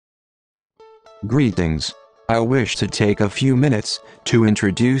Greetings. I wish to take a few minutes to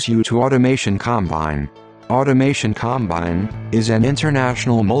introduce you to Automation Combine. Automation Combine is an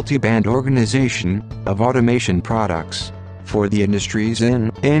international multi-band organization of automation products for the industries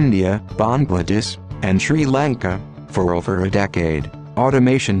in India, Bangladesh, and Sri Lanka. For over a decade,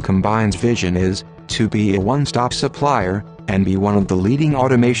 Automation Combine's vision is to be a one-stop supplier and be one of the leading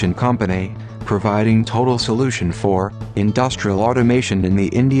automation company providing total solution for industrial automation in the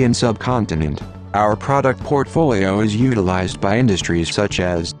Indian subcontinent. Our product portfolio is utilized by industries such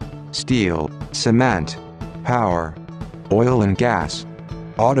as steel, cement, power, oil and gas,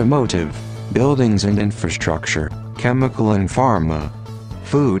 automotive, buildings and infrastructure, chemical and pharma,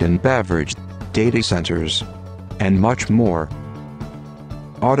 food and beverage, data centers, and much more.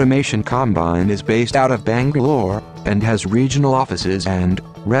 Automation Combine is based out of Bangalore and has regional offices and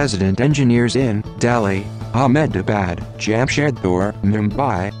resident engineers in Delhi, Ahmedabad, Jamshedpur,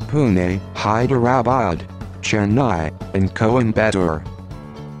 Mumbai, Pune, Hyderabad, Chennai, and Coimbatore.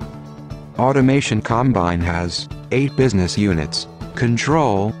 Automation Combine has 8 business units: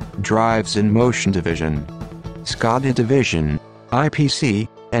 Control, Drives and Motion Division, SCADA Division, IPC,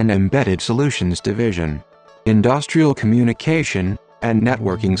 and Embedded Solutions Division, Industrial Communication and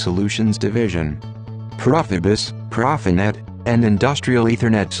Networking Solutions Division, Profibus, Profinet, and Industrial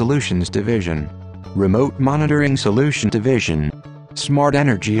Ethernet Solutions Division, Remote Monitoring Solution Division, Smart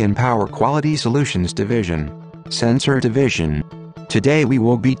Energy and Power Quality Solutions Division, Sensor Division. Today we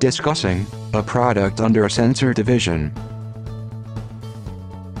will be discussing a product under a Sensor Division.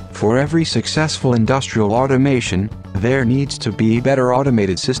 For every successful industrial automation, there needs to be better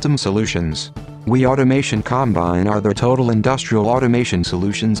automated system solutions. We Automation Combine are the total industrial automation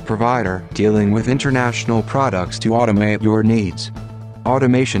solutions provider dealing with international products to automate your needs.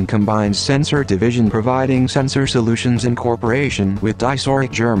 Automation Combine's Sensor Division providing sensor solutions in cooperation with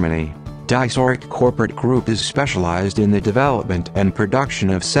soric Germany. soric Corporate Group is specialized in the development and production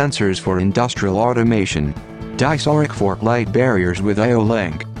of sensors for industrial automation. soric Fork Light Barriers with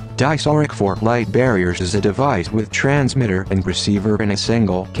IO-Link. soric Fork Light Barriers is a device with transmitter and receiver in a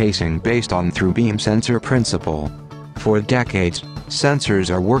single casing based on through-beam sensor principle. For decades, sensors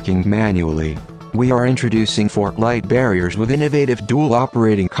are working manually. We are introducing Fork Light Barriers with innovative dual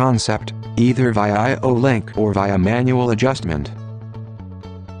operating concept, either via IO-Link or via manual adjustment.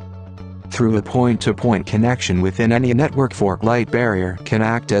 Through a point-to-point connection within any network, Fork Light Barrier can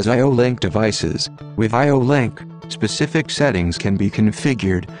act as IO-Link devices. With IO-Link, specific settings can be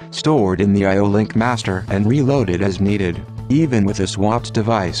configured, stored in the IO-Link master and reloaded as needed, even with a swapped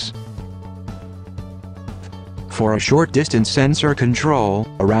device. For a short distance sensor control,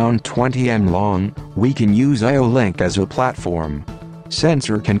 around 20 m long, we can use IO-Link as a platform.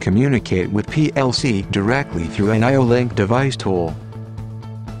 Sensor can communicate with PLC directly through an IO-Link device tool.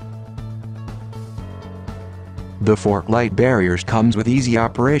 The Fork Light Barriers comes with easy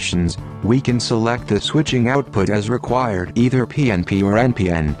operations. We can select the switching output as required, either PNP or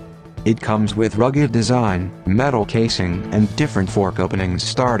NPN. It comes with rugged design, metal casing, and different fork openings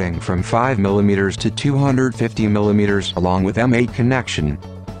starting from 5 mm to 250 mm along with M8 connection.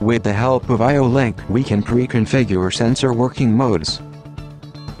 With the help of IO-Link, we can pre-configure sensor working modes.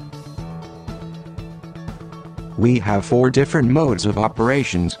 We have 4 different modes of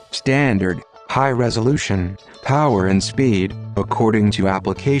operations: standard, high resolution, power and speed. According to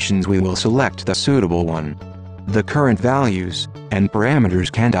applications, we will select the suitable one. The current values and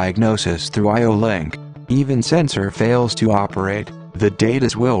parameters can diagnosis through IO-Link. Even sensor fails to operate, the data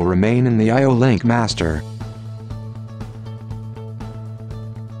will remain in the IO-Link master.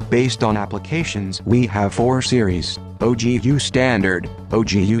 Based on applications, we have 4 series: OGU Standard,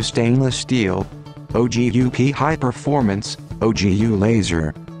 OGU Stainless Steel, OGU-P High Performance, OGU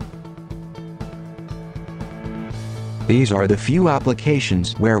Laser. These are the few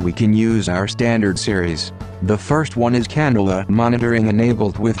applications where we can use our standard series. The first one is candela monitoring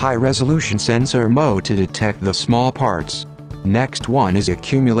enabled with high-resolution sensor mode to detect the small parts. Next one is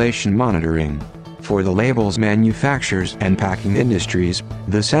accumulation monitoring. For the labels manufacturers and packing industries,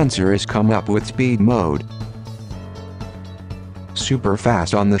 the sensor is come up with speed mode. Super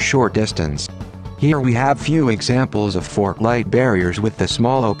fast on the short distance. Here we have few examples of Fork Light Barriers with the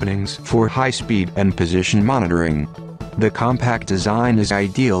small openings for high speed and position monitoring. The compact design is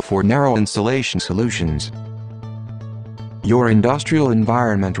ideal for narrow installation solutions. Your industrial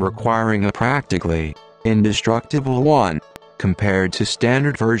environment requiring a practically indestructible one. Compared to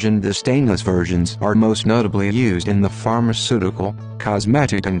standard version, the stainless versions are most notably used in the pharmaceutical,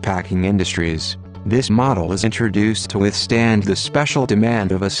 cosmetic and packing industries. This model is introduced to withstand the special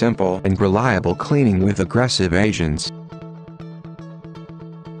demand of a simple and reliable cleaning with aggressive agents.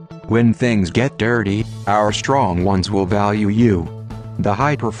 When things get dirty, our strong ones will value you. The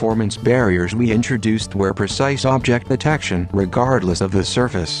high-performance barriers we introduced were precise object detection regardless of the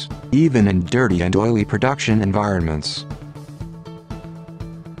surface, even in dirty and oily production environments.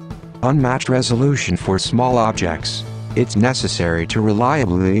 Unmatched resolution for small objects. It's necessary to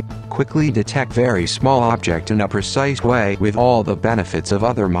reliably, quickly detect very small object in a precise way with all the benefits of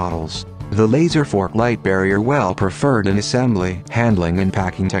other models. The laser fork light barrier well preferred in assembly, handling and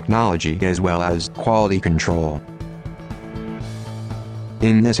packing technology as well as quality control.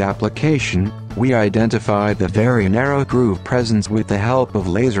 In this application, we identified the very narrow groove presence with the help of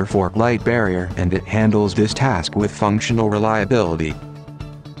laser fork light barrier, and it handles this task with functional reliability.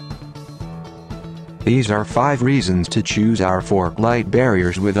 These are 5 reasons to choose our fork light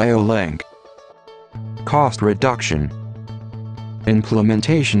barriers with IO-Link. Cost reduction.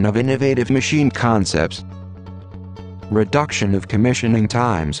 Implementation of innovative machine concepts. Reduction of commissioning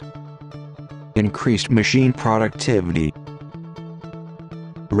times. Increased machine productivity.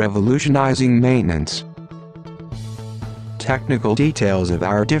 Revolutionizing maintenance. Technical details of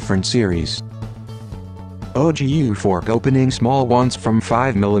our different series. OGU fork opening small ones from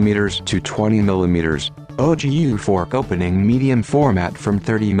 5 mm to 20 mm. OGU fork opening medium format from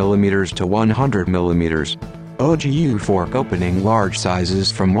 30 mm to 100 mm. OGU fork opening large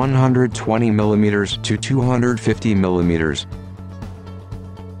sizes from 120 mm to 250 mm.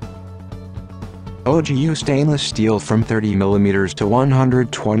 OGU stainless steel from 30 mm to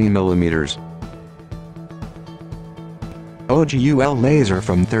 120 mm. OGU-L laser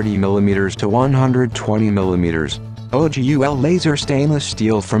from 30 mm to 120 mm. OGU-L laser stainless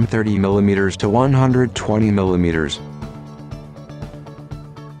steel from 30 mm to 120 mm.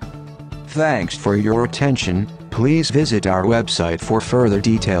 Thanks for your attention. Please visit our website for further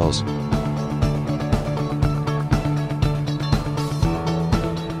details.